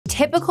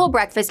typical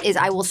breakfast is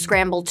I will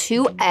scramble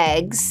 2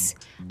 eggs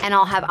and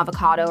I'll have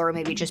avocado or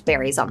maybe just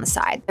berries on the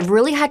side. I've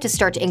really had to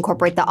start to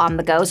incorporate the on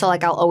the go, so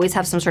like I'll always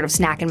have some sort of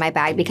snack in my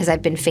bag because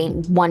I've been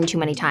faint one too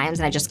many times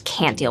and I just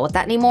can't deal with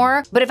that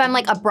anymore. But if I'm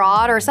like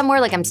abroad or somewhere,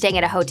 like I'm staying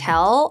at a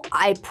hotel,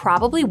 I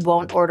probably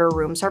won't order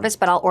room service,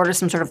 but I'll order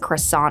some sort of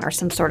croissant or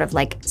some sort of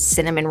like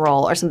cinnamon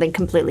roll or something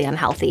completely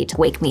unhealthy to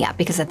wake me up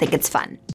because I think it's fun.